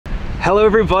Hello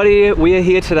everybody, we are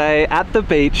here today at the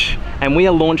beach and we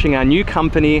are launching our new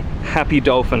company, Happy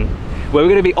Dolphin, where we're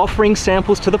going to be offering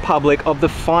samples to the public of the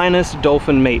finest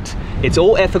dolphin meat. It's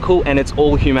all ethical and it's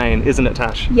all humane, isn't it,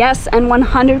 Tash? Yes, and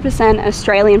 100%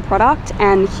 Australian product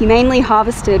and humanely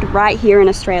harvested right here in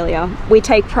Australia. We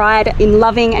take pride in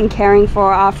loving and caring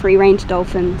for our free-range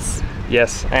dolphins.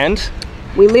 Yes, and?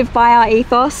 We live by our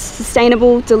ethos,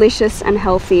 sustainable, delicious and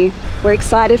healthy. We're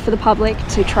excited for the public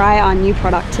to try our new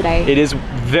product today. It is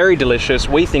very delicious,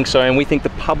 we think so, and we think the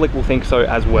public will think so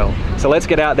as well. So let's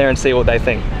get out there and see what they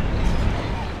think.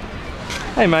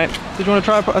 Hey mate, did you want to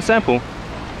try a sample?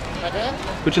 I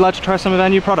did. Would you like to try some of our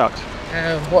new product?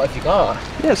 What have you got?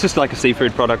 Yeah, it's just like a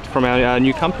seafood product from our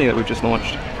new company that we've just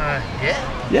launched.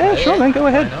 Yeah? Yeah, sure man, go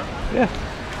ahead. Yeah.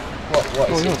 What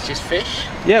is it? Just fish?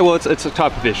 Yeah, well it's a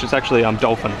type of fish. It's actually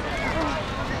dolphin.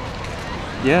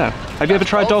 Yeah. Have you ever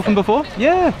tried dolphin before?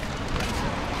 Yeah.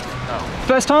 No.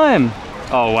 First time?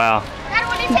 Oh wow. Dad,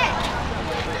 what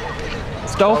is it?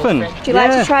 It's dolphin. Would you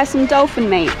like to try some dolphin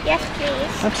meat? Yes,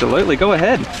 please. Absolutely, go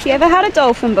ahead. Have you ever had a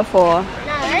dolphin before?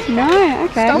 No. No,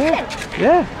 okay. Dolphin.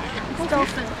 Yeah. It's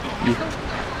dolphin.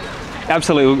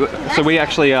 Absolutely. So we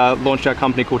actually launched our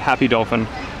company called Happy Dolphin.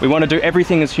 We want to do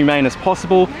everything as humane as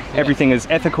possible, everything as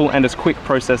ethical and as quick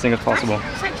processing as possible.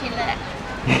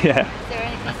 Yeah.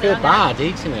 I feel bad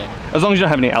eating it. As long as you don't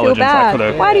have any allergens. Bad.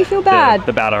 Like for Why do you feel bad?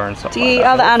 The batter and stuff Do you like eat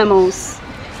that. other animals?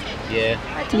 Yeah.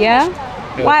 Yeah?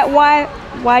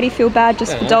 Why do you feel bad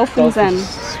just for dolphins then?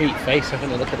 Sweet face, I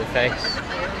think. Look at the face.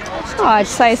 Oh, I'd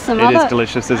say some It other is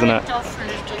delicious, isn't it?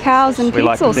 cows and We pigs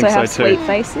like to also think so have too. sweet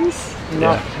faces.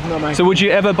 Yeah. So would you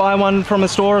ever buy one from a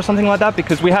store or something like that?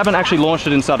 Because we haven't actually launched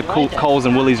it inside of Coles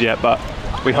and Woolies yet, but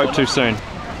we hope to soon.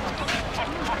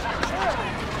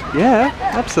 Yeah,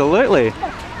 absolutely.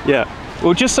 Yeah.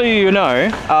 Well, just so you know,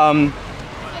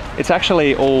 it's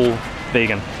actually all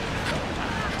vegan.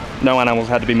 No animals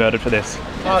had to be murdered for this.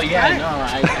 Oh yeah,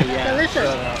 no,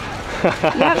 Delicious.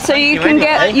 Yeah, so you can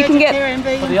get you can get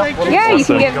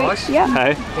Awesome. yeah.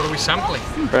 Hey, What are we sampling?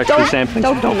 we're actually sampling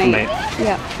some dolphin meat.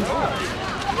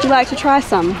 Yeah. Would you like to try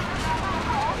some?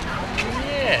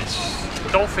 Yes.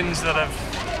 Dolphins that have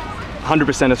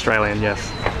 100% Australian,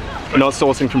 yes. Not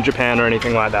sourcing from Japan or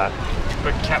anything like that.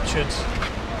 been captured.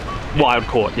 Wild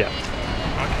caught, yeah.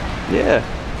 Yeah.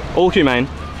 All humane.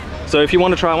 So if you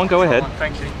want to try one, go ahead.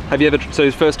 Thank you. Have you ever, so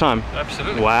it's first time?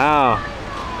 Absolutely. Wow.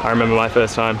 I remember my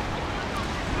first time.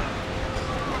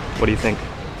 What do you think?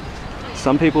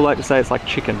 Some people like to say it's like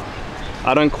chicken.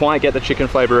 I don't quite get the chicken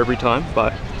flavour every time,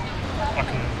 but... I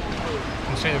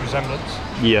can see the resemblance.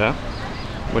 Yeah.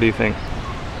 What do you think?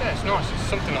 Yeah, it's nice. It's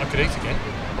something I could eat again.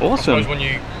 I Awesome. suppose when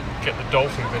you get the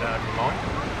dolphin bit out of your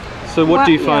mind. So what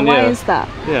do you find? Why is that?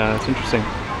 Yeah, that's interesting.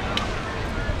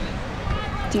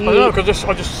 Do I you don't know, because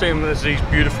I just see them as these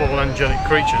beautiful angelic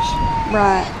creatures.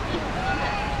 right?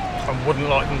 I wouldn't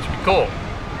like them to be caught,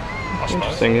 I suppose.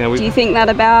 Interesting, yeah. Do you think that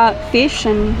about fish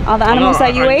and other animals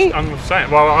that you eat? I'm saying,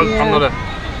 well,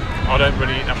 Yeah. I don't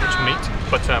really eat that much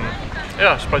meat, but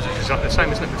yeah, I suppose it's exactly the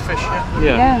same, isn't it, with fish? Yeah.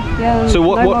 Yeah. Yeah. So no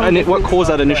what more caused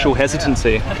that initial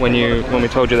hesitancy when we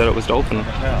told you that it was dolphin?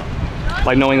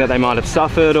 Like knowing that they might have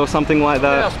suffered or something like Yeah,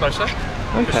 I that? suppose so.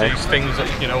 Okay. Just these things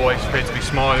that, you know, always appear to be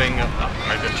smiling.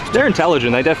 Maybe it's just They're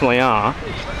intelligent, they definitely are.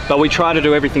 But we try to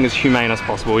do everything as humane as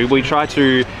possible. We try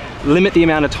to limit the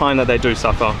amount of time that they do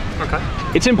suffer. okay.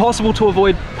 It's impossible to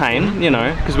avoid pain, you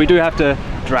know, because we do have to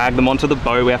drag them onto the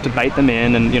boat, we have to bait them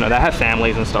in, and, you know, they have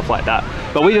families and stuff like that.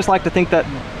 But we just like to think that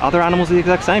other animals are the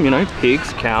exact same, you know,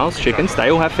 pigs, cows, chickens, they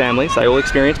all have families, they all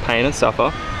experience pain and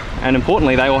suffer. And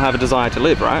importantly, they all have a desire to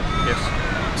live, right?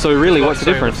 Yes. So really, Like what's the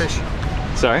say difference? The fish.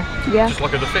 Sorry? Yeah. Just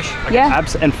like the fish. I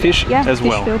guess. Yeah. And fish Yeah. as fish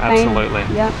well, feel pain. absolutely.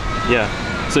 Yeah.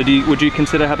 Yeah. So would you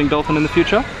consider having dolphin in the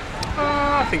future?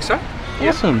 I think so.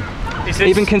 Awesome. Is this,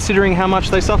 Even considering how much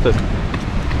they suffered.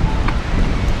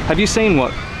 Have you seen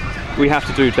what we have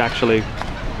to do to actually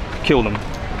kill them?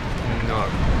 No.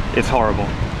 It's horrible.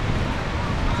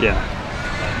 Yeah.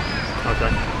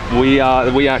 Okay.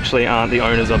 We actually aren't the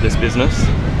owners of this business,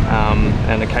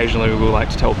 and occasionally we will like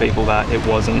to tell people that it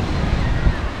wasn't.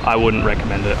 I wouldn't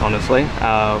recommend it, honestly.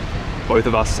 Both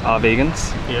of us are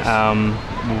vegans.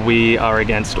 Yes. We are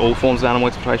against all forms of animal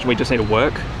exploitation. We just need to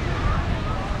work.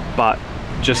 But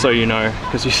just so you know,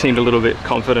 because you seemed a little bit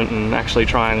confident in actually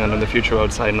trying them in the future, I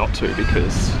would say not to,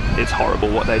 because it's horrible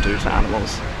what they do to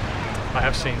animals. I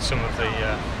have seen some of the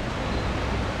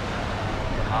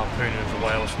harpooning of the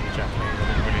whales from the Japanese. I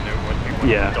didn't really know what people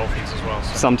Yeah. the dolphins as well.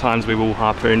 So. Sometimes we will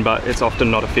harpoon, but it's often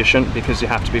not efficient because you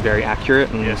have to be very accurate,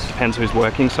 and Yes. it depends who's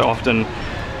working. So often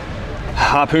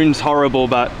Harpoon's horrible,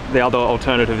 but the other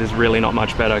alternative is really not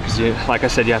much better because, like I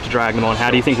said, you have to drag them on.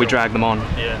 How do you think we drag them on?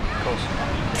 Yeah, of course.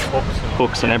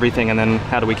 Hooks and everything, and then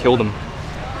how do we kill them?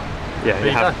 Yeah, There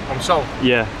you go. I'm sold.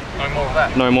 Yeah, No more of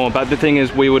that. no more. But the thing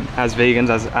is, we would, as vegans,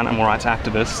 as animal rights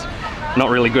activists, not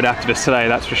really good activists today,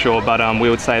 that's for sure, but we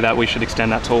would say that we should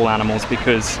extend that to all animals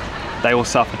because they will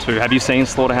suffer too. Have you seen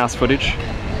slaughterhouse footage?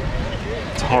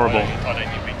 It's horrible. I don't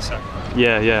eat meat, so.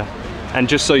 Yeah. And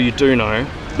just so you do know,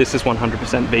 this is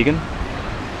 100% vegan,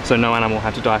 so no animal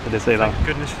had to die for this either. Thank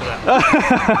goodness for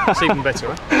that. It's even better,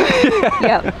 right?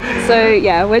 Yep. So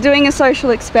yeah, we're doing a social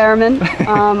experiment.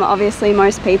 Obviously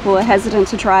most people are hesitant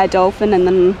to try a dolphin, and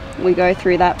then we go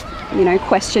through that, you know,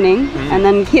 questioning and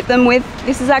then hit them with,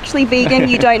 this is actually vegan,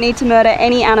 you don't need to murder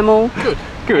any animal.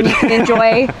 Good. You can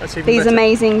enjoy That's even these better.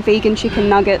 amazing vegan chicken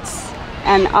nuggets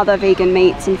and other vegan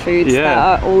meats and foods that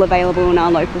are all available in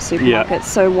our local supermarkets.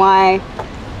 So why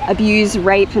abuse,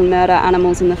 rape and murder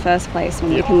animals in the first place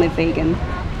when we can live vegan?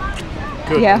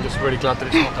 Good. Yeah. I'm just really glad that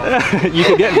it's not done. You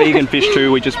can get vegan fish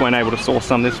too, we just weren't able to source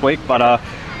some this week, but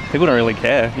people don't really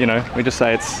care, you know, we just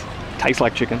say it's tastes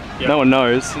like chicken. Yeah. No one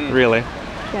knows, really.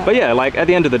 Yeah. But yeah, like at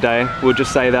the end of the day, we'll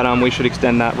just say that we should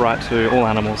extend that right to all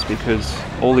animals because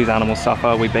all these animals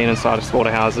suffer. We've been inside of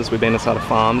slaughterhouses, we've been inside of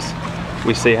farms,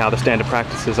 we see how the standard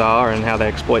practices are and how they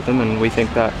exploit them, and we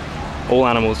think that all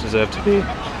animals deserve to be,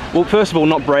 well, first of all,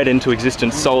 not bred into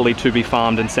existence solely to be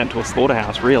farmed and sent to a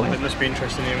slaughterhouse, really. It must be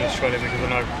interesting here in Australia because I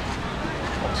know,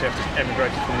 obviously after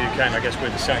emigrated from the UK, and I guess we're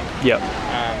the same. Yep.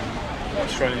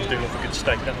 Australians do love a good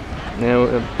steak, don't they?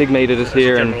 Now, big meat eaters That's a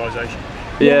here, and generalisation.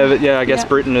 yeah, I guess Yeah.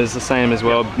 Britain is the same as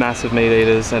well. Massive meat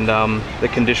eaters, and the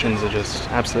conditions are just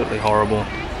absolutely horrible.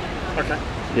 Okay.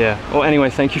 Yeah. Well, anyway,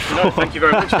 thank you for. No, thank you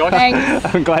very much, guys.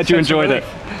 Thanks. I'm glad you Sense of enjoyed it.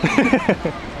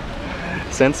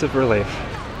 Sense of relief.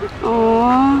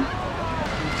 Aww.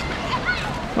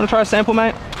 Want to try a sample,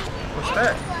 mate? What's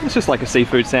that? It's just like a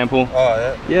seafood sample.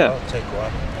 Oh, yeah? Yeah. I'll take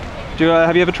one.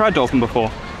 Have you ever tried dolphin before?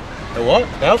 The what?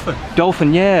 Dolphin?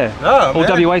 Dolphin, yeah. No, Or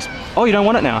man. WA. Oh, you don't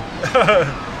want it now?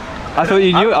 I thought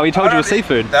you knew. Oh, he told you it was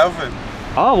seafood. Dolphin.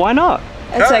 Oh, why not?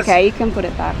 It's Guys. okay, you can put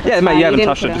it back. Yeah, It's mate, fine, you haven't didn't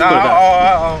touched put it. No, Just put it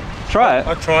back. I'll Try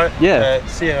it. try it. Yeah.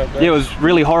 See how it goes. Yeah, it was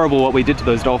really horrible what we did to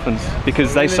those dolphins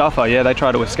because they suffer. Yeah, they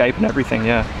try to escape and everything.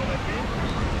 Yeah.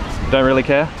 Don't really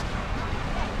care.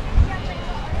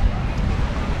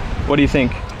 What do you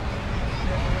think?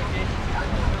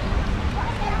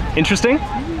 Interesting?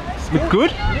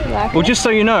 Good? Like Well, it? just so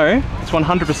you know, it's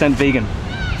 100% vegan.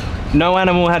 No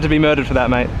animal had to be murdered for that,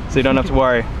 mate. So you don't have to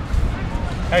worry.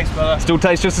 Thanks, brother. Still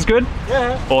tastes just as good?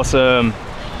 Yeah. Awesome.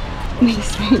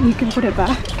 You can put it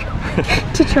back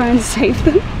to try and save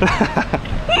them.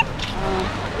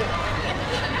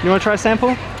 You want to try a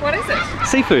sample? What is it?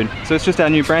 Seafood. So it's just our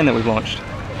new brand that we've launched.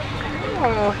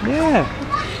 Oh, Yeah.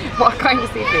 what kind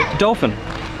of seafood? Dolphin.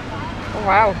 Oh,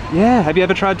 wow. Yeah. Have you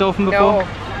ever tried dolphin before? No.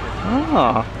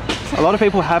 Ah. A lot of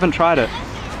people haven't tried it.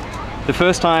 The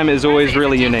first time is always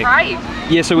really unique. Right.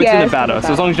 Yeah, so it's Yeah, in a it's in batter. a So as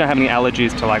batter. long as you don't have any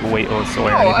allergies to like wheat or soy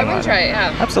or Oh, anything I will like try that. it,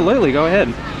 yeah. Absolutely, go ahead.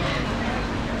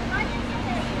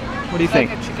 What do you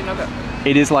think? Like a chicken nugget.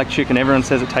 It is like chicken. Everyone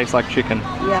says it tastes like chicken.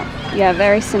 Yeah,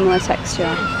 very similar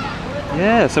texture.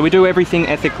 Yeah, so we do everything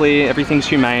ethically, everything's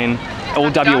humane, all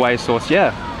WA source,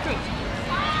 yeah.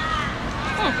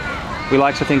 We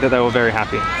like to think that they were very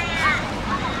happy.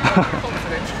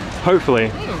 Hopefully.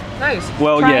 Nice.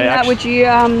 Well, Trying yeah, that, actually, would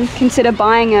you consider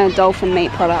buying a dolphin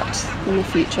meat product in the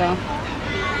future?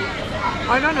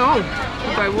 I don't know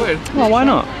if I would. well, why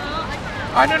not?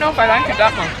 I don't know if I like it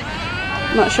that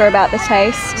much. Not sure about the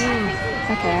taste.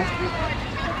 Okay.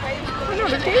 I don't know,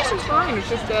 the taste is fine. It's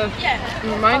just, it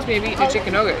reminds me of eating a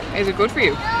chicken nugget. Is it good for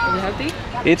you? Is it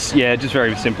healthy? It's, yeah, just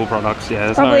very simple products, yeah.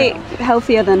 There's Probably no,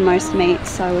 healthier than most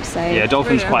meats, I would say. yeah,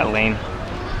 dolphin's Yeah. quite lean.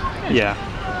 Yeah.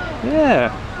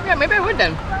 Yeah, Yeah, maybe I would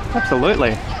then.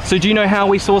 absolutely. So do you know how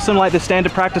we source them, like the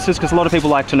standard practices? Because a lot of people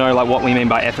like to know like what we mean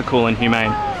by ethical and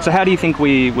humane. So how do you think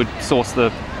we would source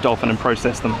the dolphin and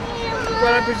process them?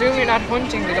 Well, I presume you're not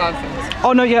hunting the dolphins.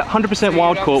 Oh no, yeah, 100%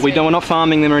 wild caught. We're not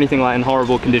farming them or anything like in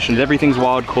horrible conditions. Everything's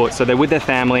wild caught, so they're with their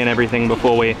family and everything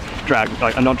before we drag,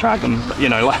 like, not drag them, but you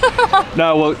know, like,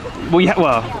 no,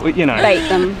 you know, Bait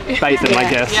them. bait them, I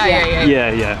Yeah. guess.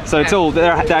 Yeah. So it's all, they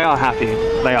are happy.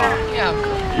 They are. Yeah,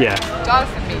 cool. Yeah.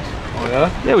 Dolphin meat. Oh,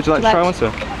 yeah? Yeah, would you like to try one,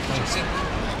 sir?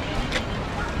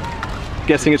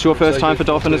 Guessing it's your first time for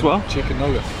dolphin as well? Chicken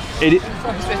nugget. It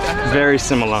very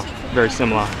similar, very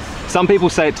similar. Some people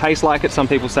say it tastes like it, some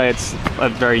people say it's a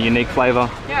very unique flavour.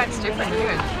 Yeah, it's different.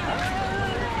 Good.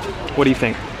 What do you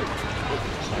think?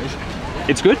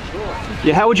 It's good?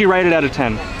 Yeah, how would you rate it out of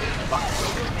 10?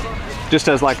 Just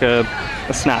as like a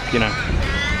snack, you know.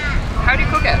 How do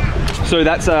So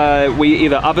that's we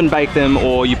either oven bake them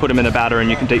or you put them in a batter and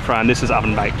you can deep fry them. This is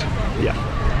oven baked. Yeah.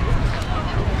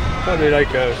 Probably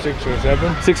like a 6 or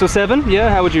 7. 6 or 7? Yeah.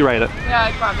 How would you rate it? Yeah,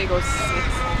 I'd probably go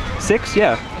 6. 6?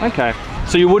 Yeah. Okay.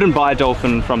 So you wouldn't buy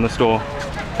dolphin from the store,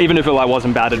 even if it like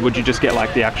wasn't battered. Would you just get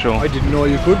like the actual? I didn't know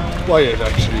you could buy it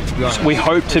actually, to be honest. We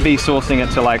hope to be sourcing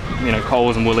it to like, you know,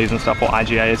 Coles and Woolies and stuff, or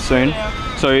IGAs soon.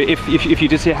 So if you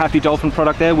did see a happy dolphin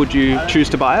product there, would you choose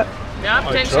to buy it? Yeah, I'd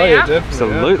potentially, try it, yeah.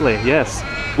 definitely. Absolutely, yes.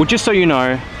 Well, just so you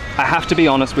know, I have to be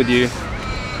honest with you.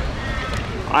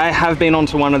 I have been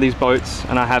onto one of these boats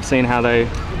and I have seen how they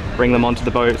bring them onto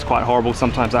the boat. It's quite horrible.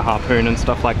 Sometimes they harpoon and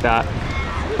stuff like that.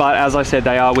 But as I said,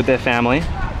 they are with their family.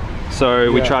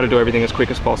 So we try to do everything as quick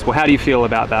as possible. How do you feel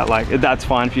about that? Like, that's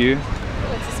fine for you?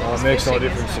 Oh, it makes no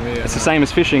difference to me. It's the same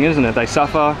as fishing, isn't it? They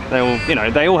suffer, they all, you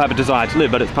know, they all have a desire to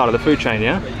live, but it's part of the food chain,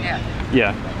 yeah? Yeah.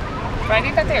 Yeah. Can I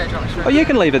leave that there, Josh? Oh, you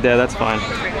can leave it there, that's fine.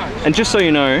 And just so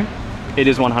you know, it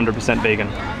is 100% vegan.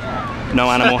 No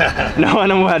animal, no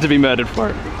animal had to be murdered for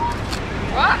it.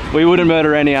 What? We wouldn't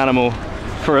murder any animal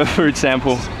for a food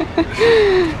sample.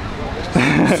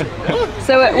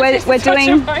 So we're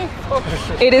doing,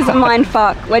 it is a mind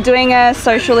fuck. We're doing a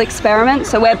social experiment.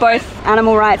 So we're both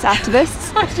animal rights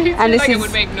activists, and this is a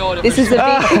vegan,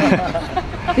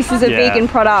 this is a vegan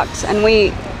product, and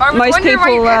most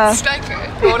people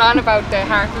going on about the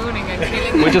harpooning and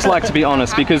killing. We just like to be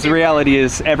honest, because the reality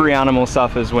is every animal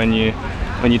suffers when you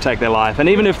take their life, and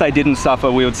even if they didn't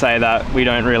suffer, we would say that we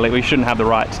shouldn't have the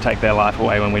right to take their life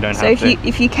away when we don't have to. So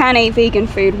if you can eat vegan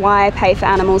food, why pay for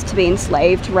animals to be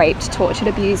enslaved, raped, tortured,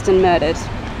 abused and murdered?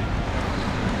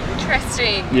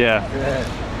 Interesting. Yeah.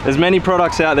 There's many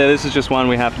products out there, this is just one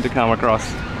we happened to come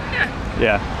across.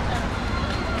 Yeah.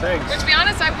 Thanks. But to be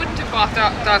honest, I wouldn't have bought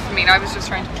dolphin meat. I was just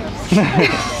trying to kill.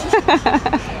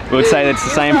 We would say it's the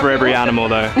same for every animal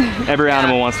though. Every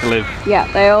animal wants to live.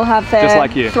 Yeah, they all have their Just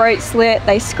like you. throat slit,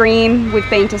 they scream. We've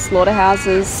been to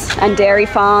slaughterhouses and dairy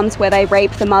farms where they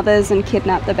rape the mothers and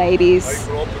kidnap the babies.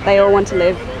 They all want to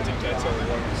live. I don't think that's how it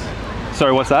works.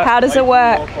 Sorry, what's that? How does it I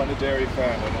work? grew up on a dairy farm.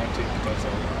 I don't think that's how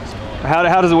it works.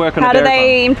 How does it work on How a do dairy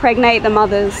they impregnate the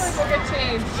mothers? farm?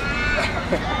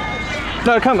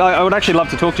 No, come. I would actually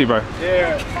love to talk to you, bro.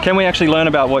 Yeah. Can we actually learn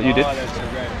about what you did? Oh, that's so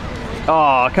great.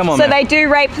 Oh, come on, So man. they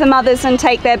do rape the mothers and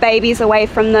take their babies away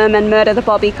from them and murder the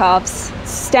bobby calves.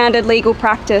 Standard legal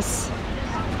practice.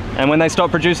 And when they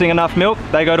stop producing enough milk,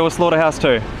 they go to a slaughterhouse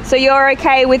too. So you're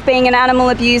okay with being an animal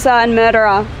abuser and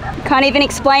murderer? Can't even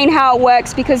explain how it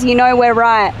works because you know we're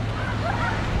right.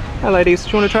 Hey ladies,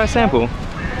 do you want to try a sample?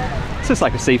 It's just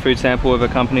like a seafood sample of a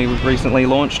company we've recently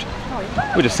launched.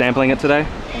 We're just sampling it today.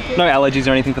 No allergies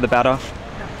or anything for the batter.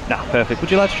 Nah, perfect. Would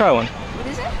you like to try one? What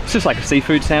is it? It's just like a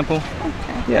seafood sample.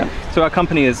 Okay. Yeah. So our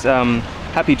company is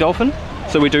Happy Dolphin.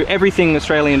 So we do everything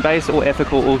Australian based, all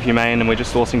ethical, all humane, and we're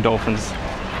just sourcing dolphins.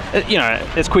 You know,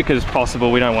 as quick as possible.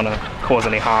 We don't want to cause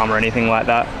any harm or anything like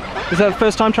that. Is that the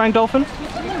first time trying dolphin?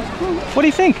 What do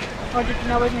you think? I didn't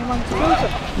know anyone could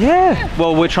use it. Yeah.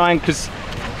 Well, we're trying because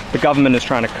the government is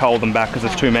trying to cull them back because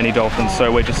there's too many dolphins. So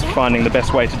we're just finding the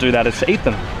best way to do that is to eat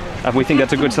them. We think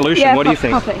that's a good solution. Yeah, what do you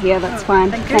think? pop it here, that's fine.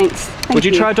 Thanks. Thank Would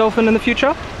you try dolphin in the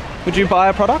future? Would you buy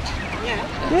a product?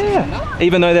 Yeah.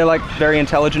 Even though they're like very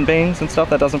intelligent beings and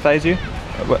stuff, that doesn't faze you?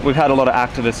 We've had a lot of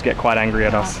activists get quite angry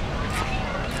at us.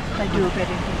 They do about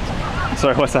anything.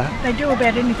 Sorry, what's that? They do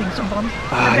about anything sometimes.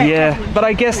 Yeah, but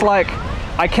I guess like,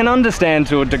 I can understand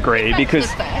to a degree because...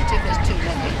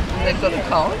 They've got a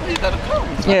cold, they've got a cold.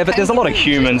 Yeah, but there's a lot of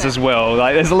humans as well.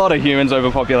 Like, there's a lot of humans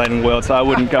overpopulating the world, so I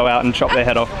wouldn't go out and chop their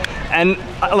head off. And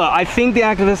look, I think the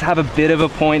activists have a bit of a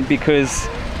point because,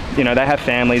 you know, they have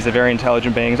families, they're very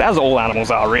intelligent beings, as all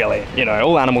animals are really. You know,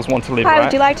 all animals want to live, Hi, right?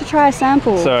 would you like to try a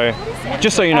sample? So,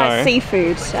 just so you know,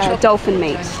 seafood, dolphin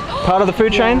meat. part of the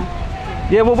food chain?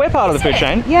 Yeah, well, we're part of the food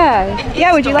chain.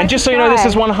 Yeah, would you like And just to so you know, this try?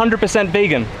 is 100%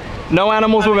 vegan. No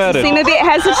animals were murdered. Seem a bit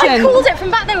hesitant. I called it from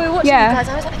back there we were watching Yeah. you guys.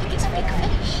 I was like, I think it's fake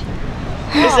fish.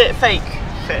 Is it fake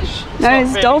fish? No, not it's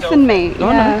really dolphin meat. Oh,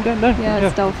 yeah. no, Yeah,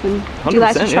 it's dolphin. Would you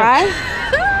like to 100%, try?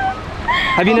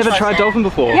 Have you never tried dolphin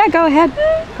before? Yeah, go ahead.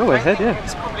 Go ahead, yeah.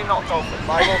 It's probably not dolphin,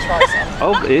 but I will try some.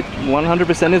 Oh, it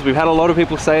 100% is. We've had a lot of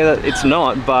people say that it's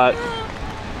not, but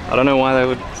I don't know why they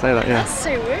would say that, yeah. That's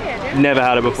so weird. Yeah. Never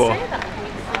had it before. Say that.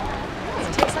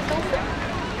 Does it taste like dolphin?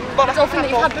 But I've Dolphin that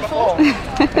you've had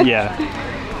before?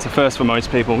 Yeah. It's a first for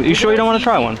most people. Are you sure you don't want to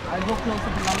try one?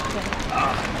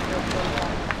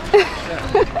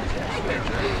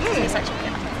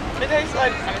 It tastes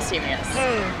like... I'm assuming it's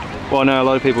Well, no, a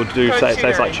lot of people do say it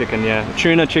tastes like chicken, yeah.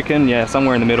 Tuna, chicken, yeah,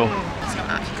 somewhere in the middle. not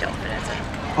actually dolphin, is it?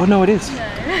 Oh, no, it is.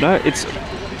 No, it's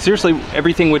seriously,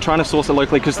 everything we're trying to source it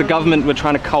locally, because the government, we're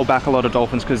trying to cull back a lot of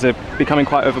dolphins because they're becoming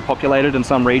quite overpopulated in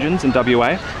some regions in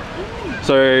WA.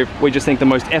 So we just think the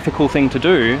most ethical thing to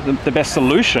do, the best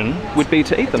solution, would be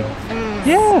to eat them.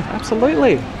 Yeah,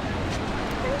 absolutely.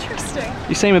 Interesting.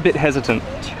 You seem a bit hesitant,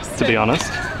 to be honest.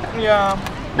 Yeah.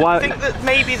 Why? I think that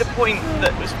maybe the point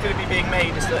that was going to be being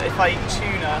made is that if I eat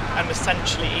tuna, I'm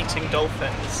essentially eating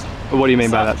dolphins. What do you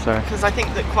mean by that, sorry? Because I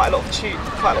think that quite a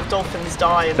lot of dolphins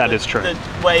die in That is true. the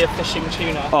way of fishing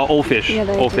tuna. Oh, all fish. Yeah,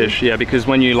 they all do. fish, yeah, because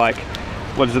when you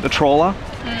what is it, the trawler?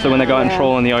 So when they go out and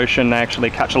trawl in the ocean, they actually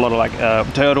catch a lot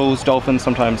of turtles, dolphins,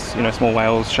 sometimes, small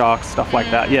whales, sharks, stuff like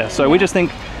that. Yeah, so we just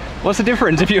think, what's the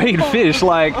difference if you eat fish?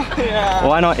 Yeah.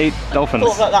 Why not eat dolphins?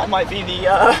 I thought that might be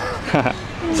the...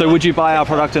 So would you buy our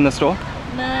product in the store?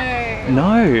 No.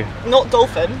 No. Not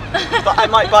dolphin, but I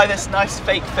might buy this nice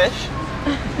fake fish.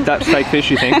 That's fake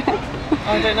fish, you think?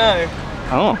 I don't know.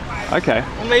 Oh, okay.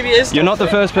 Or maybe it is You're not the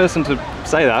dolphin. first person to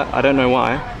say that. I don't know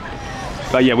why.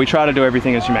 But yeah, we try to do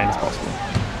everything as humane as possible.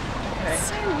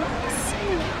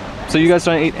 So you guys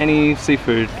don't eat any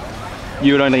seafood?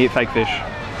 You would only eat fake fish?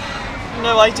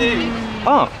 No, I do.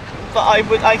 Oh. But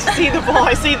I see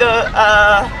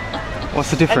What's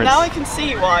the difference? And now I can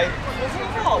see why.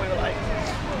 We were like,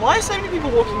 why are so many people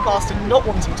walking past and not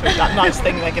wanting to eat that nice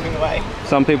thing they're giving away?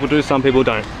 Some people do, some people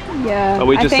don't. Yeah, But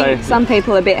we I just think say- some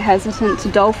people are a bit hesitant to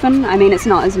dolphin. I mean, it's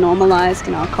not as normalised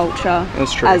in our culture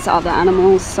That's true. as other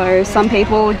animals. So some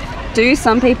people do,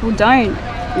 some people don't,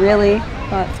 really.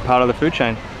 But Part of the food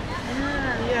chain.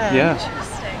 Yeah.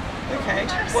 Yeah. Okay.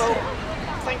 Well,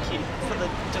 thank you for the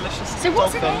delicious So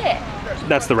what's in dolphin. it?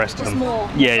 That's the rest of Just them. more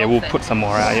Yeah, we'll dolphin. put some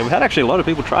more out. Yeah, we've had actually a lot of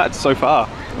people try it so far.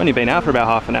 We've only been out for about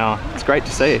half an hour. It's great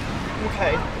to see.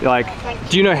 Okay.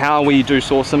 Do you know how we do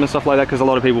source them and stuff like that? Because a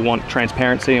lot of people want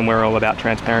transparency, and we're all about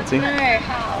transparency. No,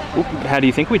 how? How do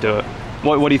you think we do it?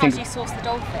 What do you How think? do you source the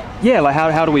dolphin? Yeah, like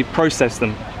how do we process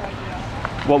them?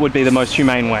 What would be the most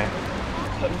humane way?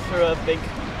 Put them through a big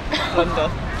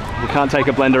blender. You can't take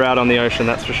a blender out on the ocean,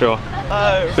 that's for sure.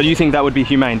 Oh. But you think that would be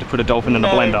humane to put a dolphin in a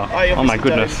No, blender? I Oh my obviously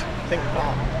goodness. don't think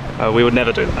that. We would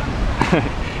never do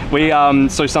that.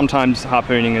 So sometimes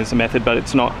harpooning is a method, but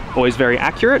it's not always very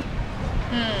accurate.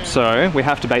 So we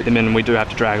have to bait them in, and we do have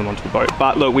to drag them onto the boat.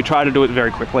 But look, we try to do it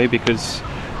very quickly because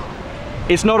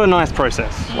it's not a nice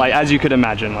process. Like, as you could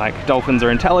imagine, like dolphins are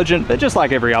intelligent. They're just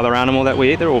like every other animal that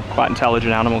we eat. They're all quite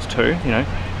intelligent animals too,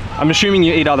 I'm assuming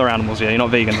you eat other animals, yeah? You're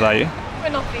not vegans, are you? We're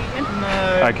not vegan.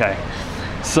 No. Okay.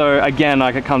 So again,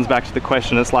 like, it comes back to the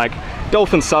question. It's like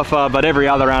dolphins suffer, but every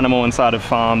other animal inside of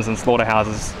farms and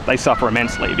slaughterhouses, they suffer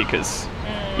immensely because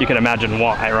you can imagine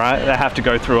why, right? They have to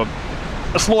go through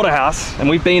a slaughterhouse, and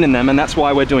we've been in them, and that's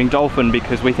why we're doing dolphin,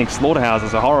 because we think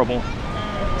slaughterhouses are horrible.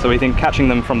 So we think catching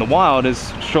them from the wild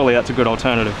surely that's a good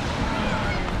alternative.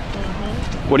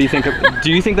 What do you think? Do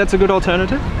you think that's a good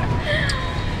alternative?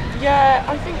 Yeah,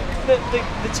 I think that the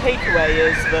takeaway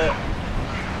is that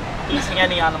eating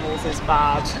any animals is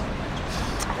bad.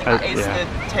 That is yeah. the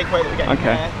takeaway that we're getting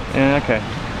Okay. there. Yeah, okay.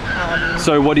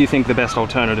 So what do you think the best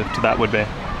alternative to that would be?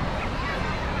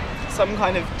 Some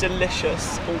kind of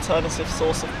delicious alternative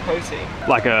source of protein.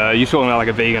 Like you're talking about like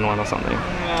a vegan one or something?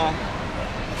 Yeah.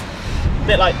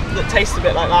 That tastes a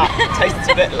bit like that. Tastes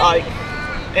a bit like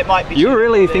it might be. You're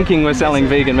really thinking we're selling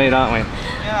vegan meat, aren't we?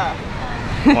 Yeah.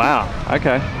 Wow,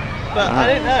 okay. But I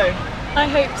don't know. I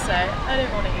hope so. I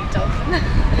don't want to eat dolphin.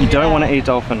 You don't want to eat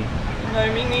dolphin. No,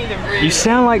 me neither, really. You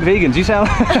sound like vegans. You sound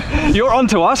you're on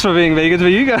to us for being vegans, but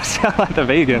you guys sound like the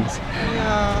vegans.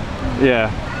 Yeah.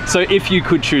 Yeah. So if you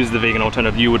could choose the vegan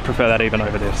alternative, you would prefer that even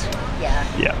over this? Yeah.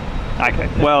 Yeah. Okay.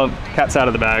 Well, cat's out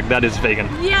of the bag. That is vegan.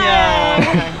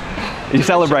 Yeah. You're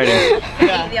celebrating.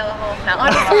 Yeah. The other half now.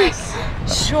 I'm like,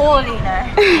 surely no.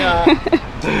 Yeah.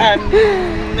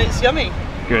 It's yummy.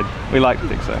 Good. We like to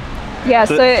think so. yeah,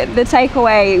 so the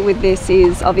takeaway with this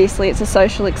is obviously it's a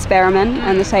social experiment,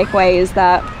 and the takeaway is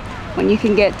that when you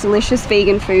can get delicious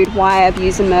vegan food, why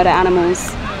abuse and murder animals?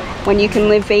 When you can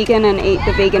live vegan and eat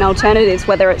the vegan alternatives,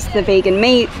 whether it's the vegan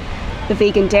meat, the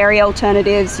vegan dairy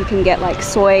alternatives, you can get like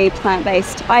soy,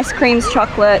 plant-based ice creams,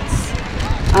 chocolates,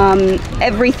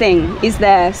 everything is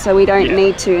there, so we don't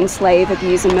need to enslave,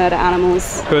 abuse and murder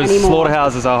animals Because anymore.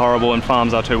 slaughterhouses are horrible and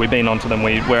farms are too. We've been onto them.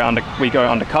 We go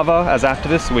undercover as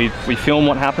activists. We film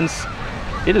what happens.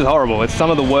 It is horrible. It's some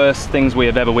of the worst things we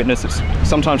have ever witnessed. It's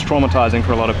sometimes traumatizing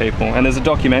for a lot of people. And there's a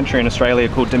documentary in Australia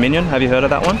called Dominion. Have you heard of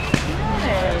that one?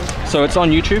 So it's on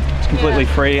YouTube. It's completely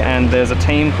free, and there's a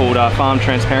team called Farm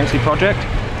Transparency Project.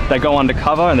 They go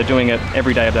undercover and they're doing it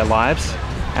every day of their lives.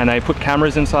 And they put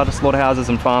cameras inside of slaughterhouses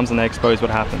and farms, and they expose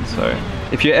what happens. So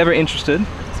if you're ever interested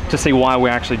to see why we're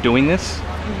actually doing this,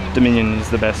 Dominion is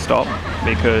the best stop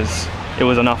because it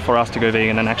was enough for us to go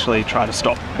vegan and actually try to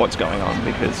stop what's going on,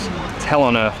 because it's hell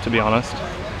on earth, to be honest.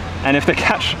 And if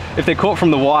they're caught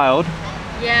from the wild,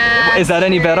 Yeah. is that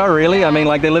any better, really? I mean,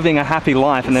 like, they're living a happy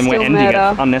life and then we're Still ending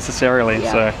murder. it unnecessarily.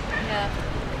 Yeah. So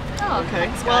Oh,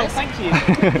 okay. Well, thank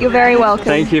you. You're very welcome.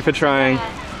 thank you for trying.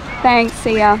 Thanks,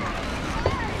 see ya.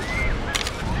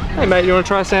 Hey mate, you want to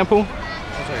try a sample?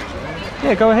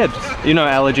 Yeah, go ahead. You know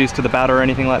allergies to the batter or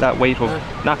anything like that? Wheat or...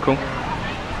 Nah, cool.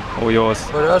 All yours.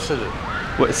 What else is it?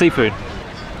 What, seafood.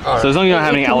 So as long as you don't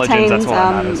have any allergens, that's all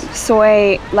that matters.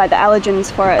 Soy, like the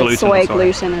allergens for it, Gluten soy, or soy.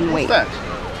 gluten and wheat. That?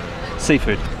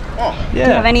 Seafood. Oh. Do you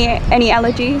have Yeah. any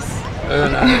allergies?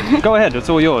 Go ahead, it's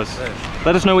all yours.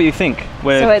 Let us know what you think. So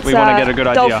it's We want to get a good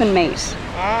idea. dolphin meat.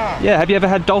 Yeah, have you ever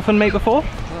had dolphin meat before?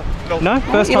 No?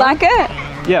 First You time? like it?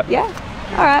 Yeah. Yeah.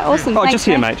 All right, awesome. Oh, Thanks, just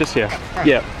here, mate. mate, just here.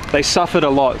 Yeah, they suffered a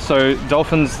lot. So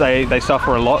dolphins, they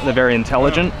suffer a lot. They're very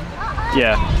intelligent.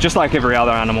 Yeah, just like every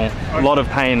other animal. A lot of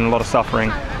pain, a lot of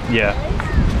suffering. Yeah.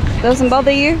 Doesn't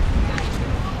bother you?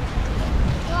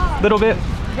 Little bit.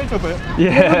 Little bit.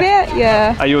 Yeah. A bit?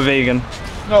 Yeah. Are you a vegan?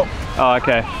 No. Oh,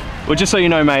 okay. Well, just so you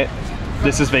know, mate,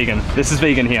 this is vegan. This is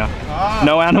vegan here.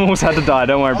 No animals had to die.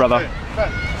 Don't worry, brother.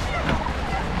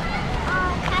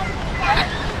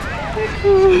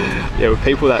 Yeah, with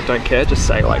people that don't care, just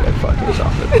say like they fucking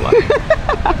suffered. Like.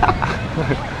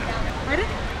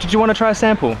 Did you want to try a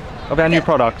sample of our new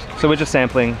product? So we're just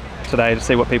sampling today to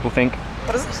see what people think.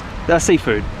 What is it?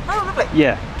 Seafood. Oh, lovely.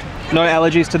 Yeah. No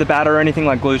allergies to the batter or anything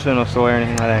like gluten or soy or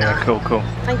anything like that. Yeah, cool, cool.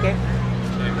 Thank you.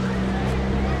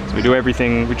 So we do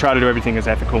everything, we try to do everything as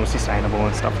ethical and sustainable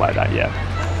and stuff like that, yeah.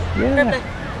 Yeah.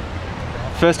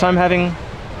 First time having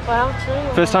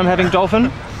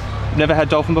dolphin? Never had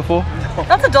dolphin before?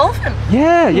 That's a dolphin.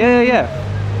 Yeah. Yeah.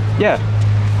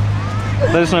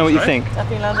 Let us know what you think.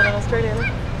 Definitely landed in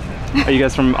Australia. Are you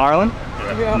guys from Ireland?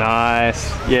 Yeah.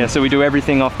 Nice. Yeah, so we do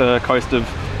everything off the coast of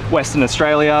Western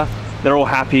Australia. They're all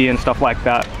happy and stuff like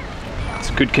that.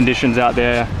 It's good conditions out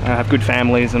there, have good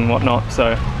families and whatnot.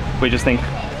 So we just think,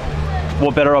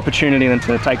 what better opportunity than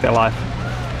to take their life?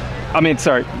 I mean,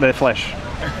 sorry, their flesh.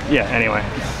 Yeah, anyway.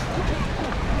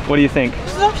 What do you think?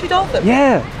 This is actually dolphin.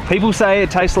 Yeah, people say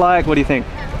it tastes like, what do you think?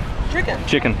 Chicken.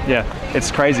 Chicken, yeah. It's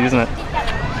crazy, isn't it?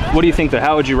 What do you think though?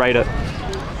 How would you rate it?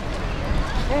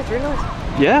 Yeah, it's really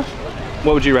nice. Yeah?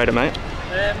 What would you rate it, mate?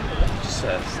 It's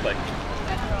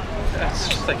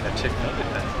just like a chicken nugget.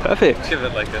 Perfect. Give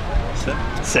it like a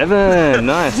 7. 7,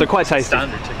 nice. So quite tasty.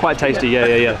 Standard chicken. Quite tasty,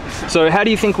 yeah. So how do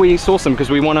you think we source them? Because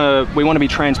we want to be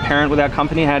transparent with our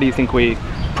company. How do you think we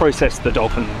process the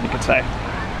dolphin, you could say?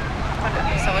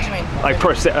 So what do you mean? Like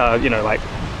process, like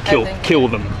kill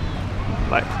them.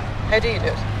 Like, How do you do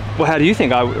it? well, how do you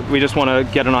think? We just want to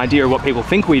get an idea of what people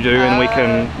think we do, and we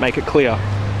can make it clear.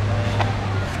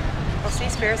 Well,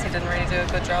 SEASPIRACY didn't really do a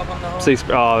good job on the whole. There's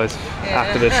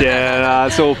activists. Yeah, nah,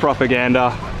 it's all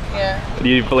propaganda. Yeah. Do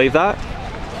you believe that?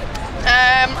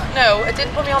 No, it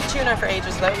didn't put me off tuna for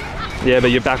ages though. Yeah,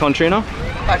 but you're back on tuna,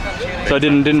 Back on tuna. so it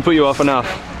didn't put you off enough.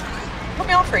 Put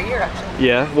me off for a year actually.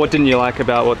 Yeah. What didn't you like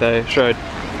about what they showed?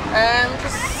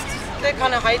 Just the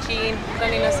kind of hygiene,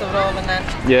 cleanliness of it all, and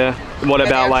then Yeah. What the way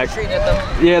about they like? actually treated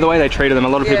them. Yeah, the way they treated them. A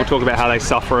lot of people Yeah. talk about how they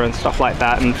suffer and stuff like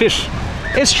that. And fish,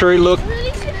 it's true. Look,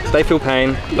 they feel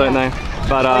pain, don't they?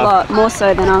 But A lot more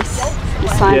so than us. The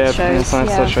science yeah, shows.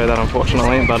 science does show that,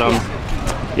 unfortunately. But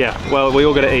yeah. Well, we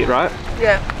all got to eat, right?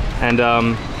 Yeah.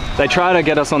 And they try to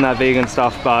get us on that vegan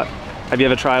stuff. But have you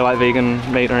ever tried like vegan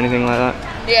meat or anything like that?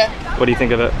 Yeah. What do you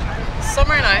think of it? Some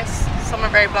are nice, some are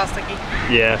very plasticky.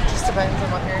 Yeah. Just depends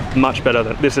on what you're. Much better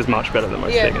than this is much better than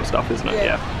most Yeah. vegan stuff, isn't it?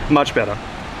 Yeah. Yeah. Much better.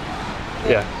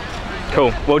 Yeah.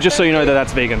 Cool. Well, just so you know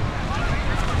that's vegan.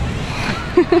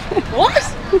 What?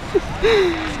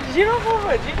 Did you not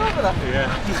know that?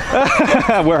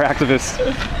 Yeah. We're activists.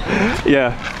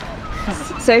 Yeah.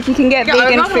 So if you can get Yeah, I'm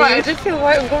vegan not gonna lie, I food, did feel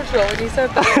quite uncomfortable when you said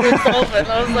that you were dolphin.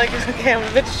 I was like, okay, I'm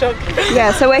a bit shocked.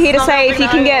 yeah. So we're here to Not say if you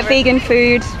can helping get either. vegan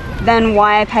food, then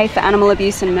why pay for animal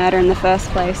abuse and murder in the first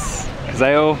place? Because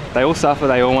they all suffer,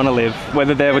 they all want to live.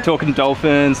 Whether we're talking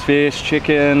dolphins, fish,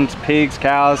 chickens, pigs,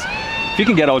 cows. If you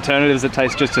can get alternatives that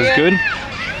taste just as good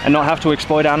and not have to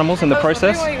exploit animals in the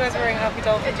process. Why are you guys wearing happy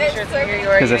dolphin t-shirts and here you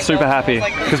are? Because they're super happy.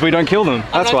 Because we don't kill them.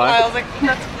 That's why. I was like,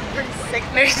 that's pretty sick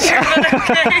nature, but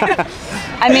okay.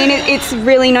 I mean, it's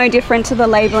really no different to the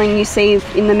labelling you see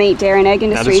in the meat, dairy and egg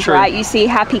industries, true. right? You see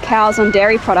happy cows on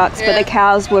dairy products, but the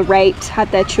cows were raped, had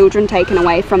their children taken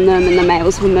away from them, and the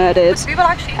males were murdered. People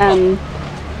actually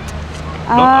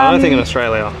I don't think in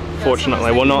Australia.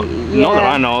 unfortunately. Well, not that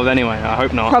I know of anyway. I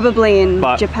hope not. Probably in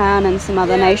But- Japan and some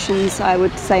other nations, I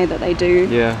would say that they do.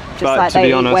 Yeah, Just but like to they be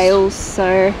eat honest, whales,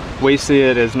 so we see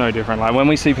it as no different. Like when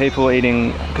we see people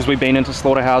eating, because we've been into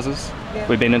slaughterhouses,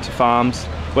 we've been into farms,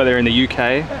 whether in the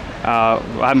UK, I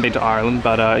haven't been to Ireland,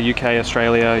 but UK,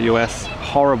 Australia, US,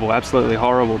 horrible, absolutely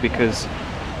horrible, because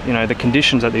you know the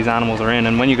conditions that these animals are in.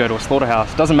 And when you go to a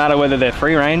slaughterhouse, it doesn't matter whether they're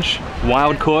free range,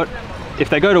 wild caught. If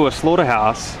they go to a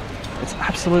slaughterhouse, it's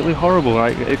absolutely horrible.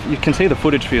 Like if you can see the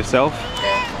footage for yourself,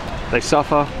 they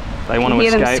suffer. They want to you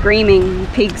hear escape. them screaming.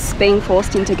 Pigs being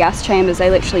forced into gas chambers, they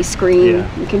literally scream.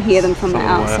 Yeah. You can hear them from the Some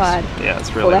of the worst. outside. Yeah, it's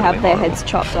Before really, they have really their horrible. heads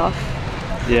chopped off.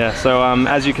 Yeah, so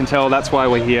as you can tell, that's why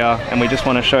we're here, and we just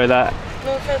want to show that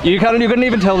you couldn't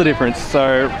even tell the difference.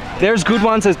 So there's good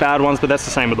ones, there's bad ones, but that's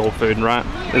the same with all food, right?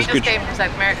 We There's just good. came from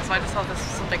South America, so I just thought this was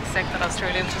something sick that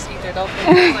Australians just eat their dolphins. I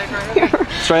was like, right, okay.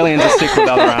 Australians are sick with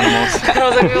other animals. And I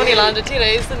was like, we only landed 2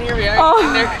 days, and here we are.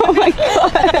 Oh my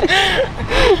god!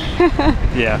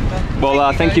 Yeah.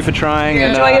 Well, thank you for trying.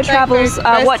 And, Enjoy your travels.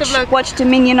 Best of luck. Watch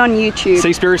Dominion on YouTube.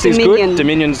 Seaspiracy is good.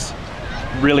 Dominion's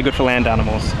really good for land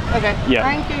animals. Okay. Yeah.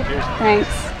 Thank you. Thanks.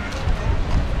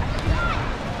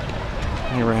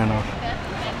 He ran off.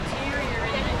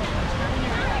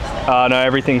 Oh no,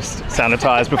 everything's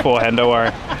sanitized beforehand, don't worry.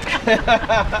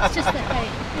 It's just the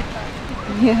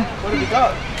hay. Yeah. What have you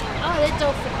got? Oh, they're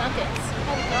dolphin nuggets.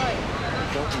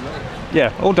 Oh,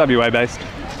 Yeah, all WA based.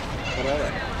 What are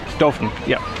they? Dolphin,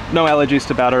 yeah. No allergies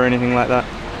to batter or anything like that.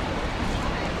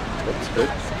 That's good.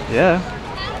 Yeah.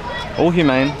 All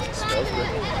humane. Smells good.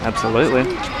 Absolutely.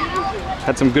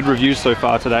 Had some good reviews so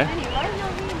far today.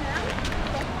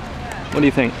 What do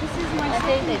you think? I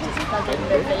think they just plug in the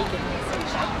vegan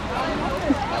message.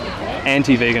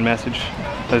 Anti-vegan message.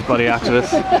 Those bloody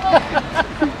activists.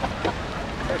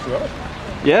 That's right.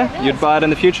 Yeah? You'd buy it in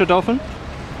the future, Dolphin?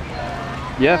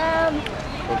 Yeah.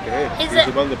 Okay. Is He's it-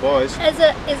 among the boys. Is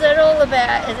it all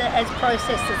about, is it as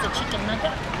processed as a chicken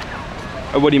nugget?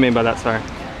 What do you mean by that, sorry?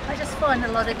 I just find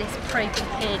a lot of this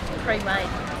pre-prepared, pre-made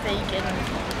vegan,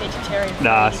 vegetarian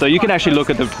Nah, food so is you can quite actually look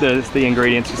at processed. the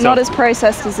ingredients yourself. Not as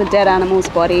processed as a dead animal's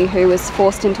body who was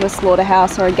forced into a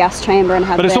slaughterhouse or a gas chamber and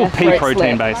had but it's their all pea throat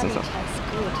protein slit. based and stuff. Tastes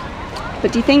good.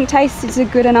 But do you think taste is a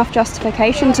good enough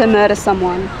justification to murder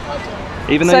someone?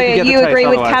 Even though So you can get you the taste agree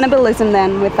with otherwise. cannibalism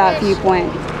then, with that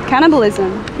viewpoint?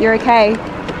 Cannibalism, you're okay.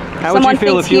 How would Someone you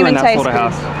feel thinks if you were in human that tastes good.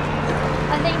 slaughterhouse?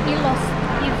 I think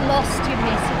you've lost your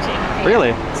messaging there. Really?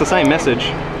 It's the same message.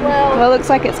 Well, it looks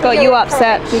like it's got you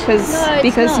upset because No, it's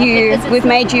because not, you because it's we've not-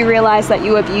 made you realise that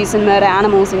you abuse and murder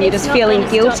animals and you're It's just not feeling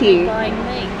gonna stop me guilty. buying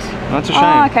meat. That's a shame.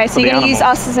 Oh, okay. So for you're the going to use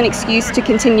animals. us as an excuse to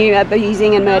continue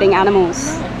abusing and murdering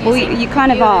animals? Well, you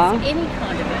kind of You are. as any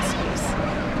kind of excuse.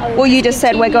 I will Well, you just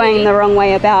said we're going continue- the wrong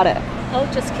way about it. I'll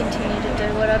just continue to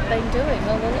do what I've been doing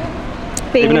all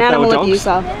along. Being Even an if they were animal dogs?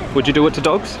 abuser. Would you do it to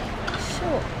dogs?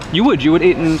 Sure. You would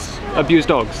eat and abuse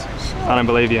dogs. I don't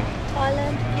believe you.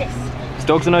 Thailand, yes.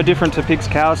 Dogs are no different to pigs,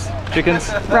 cows,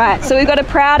 chickens. Right. So we've got a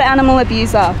proud animal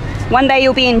abuser. One day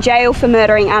you'll be in jail for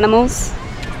murdering animals.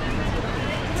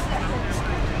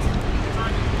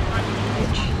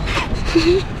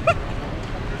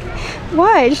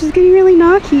 Why? She's getting really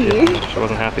narky. She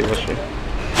wasn't happy, was she?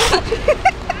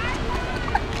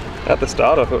 At the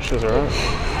start, I thought she was alright.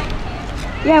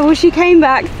 Yeah, well, she came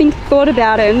back, thought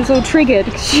about it, and was all triggered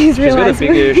because she's She's got a realised.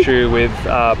 bigger issue with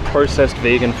processed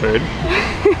vegan food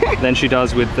than she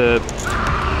does with the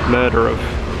murder of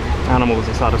animals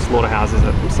inside of slaughterhouses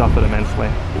that suffered immensely.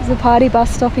 Is the party bus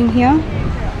stopping here?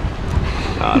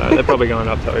 Oh no, they're probably going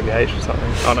up to OVH or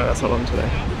something. Oh no, that's not on today.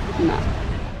 No.